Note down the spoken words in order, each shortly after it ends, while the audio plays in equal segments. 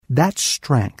That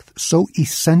strength, so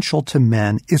essential to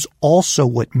men, is also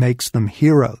what makes them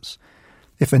heroes.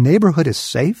 If a neighborhood is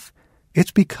safe,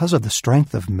 it's because of the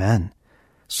strength of men.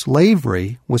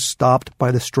 Slavery was stopped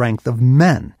by the strength of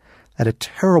men at a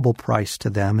terrible price to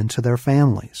them and to their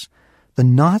families. The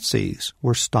Nazis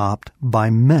were stopped by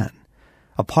men.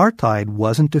 Apartheid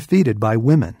wasn't defeated by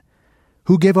women,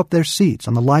 who gave up their seats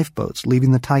on the lifeboats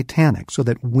leaving the Titanic so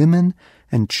that women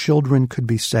and children could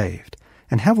be saved.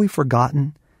 And have we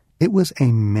forgotten? It was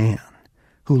a man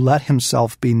who let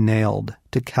himself be nailed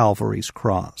to Calvary's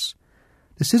cross.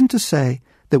 This isn't to say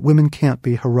that women can't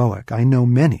be heroic. I know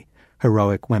many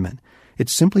heroic women.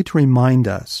 It's simply to remind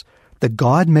us that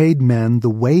God made men the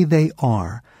way they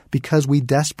are because we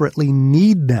desperately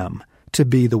need them to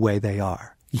be the way they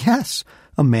are. Yes,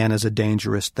 a man is a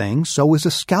dangerous thing, so is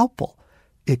a scalpel.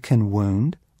 It can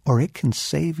wound or it can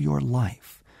save your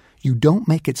life. You don't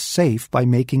make it safe by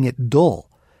making it dull.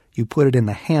 You put it in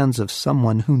the hands of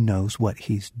someone who knows what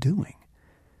he's doing.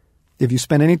 If you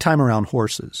spend any time around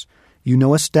horses, you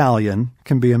know a stallion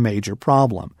can be a major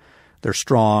problem. They're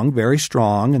strong, very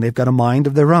strong, and they've got a mind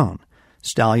of their own.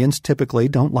 Stallions typically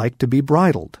don't like to be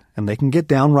bridled, and they can get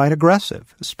downright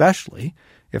aggressive, especially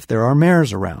if there are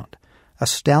mares around. A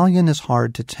stallion is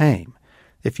hard to tame.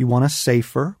 If you want a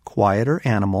safer, quieter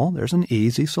animal, there's an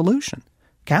easy solution.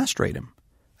 Castrate him.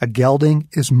 A gelding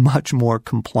is much more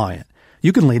compliant.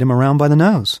 You can lead him around by the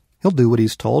nose. He'll do what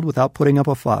he's told without putting up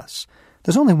a fuss.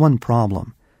 There's only one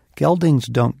problem. Geldings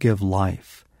don't give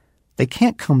life. They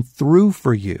can't come through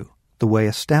for you the way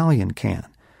a stallion can.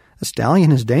 A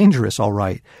stallion is dangerous, all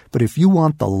right, but if you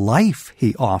want the life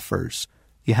he offers,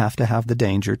 you have to have the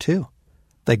danger too.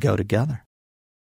 They go together.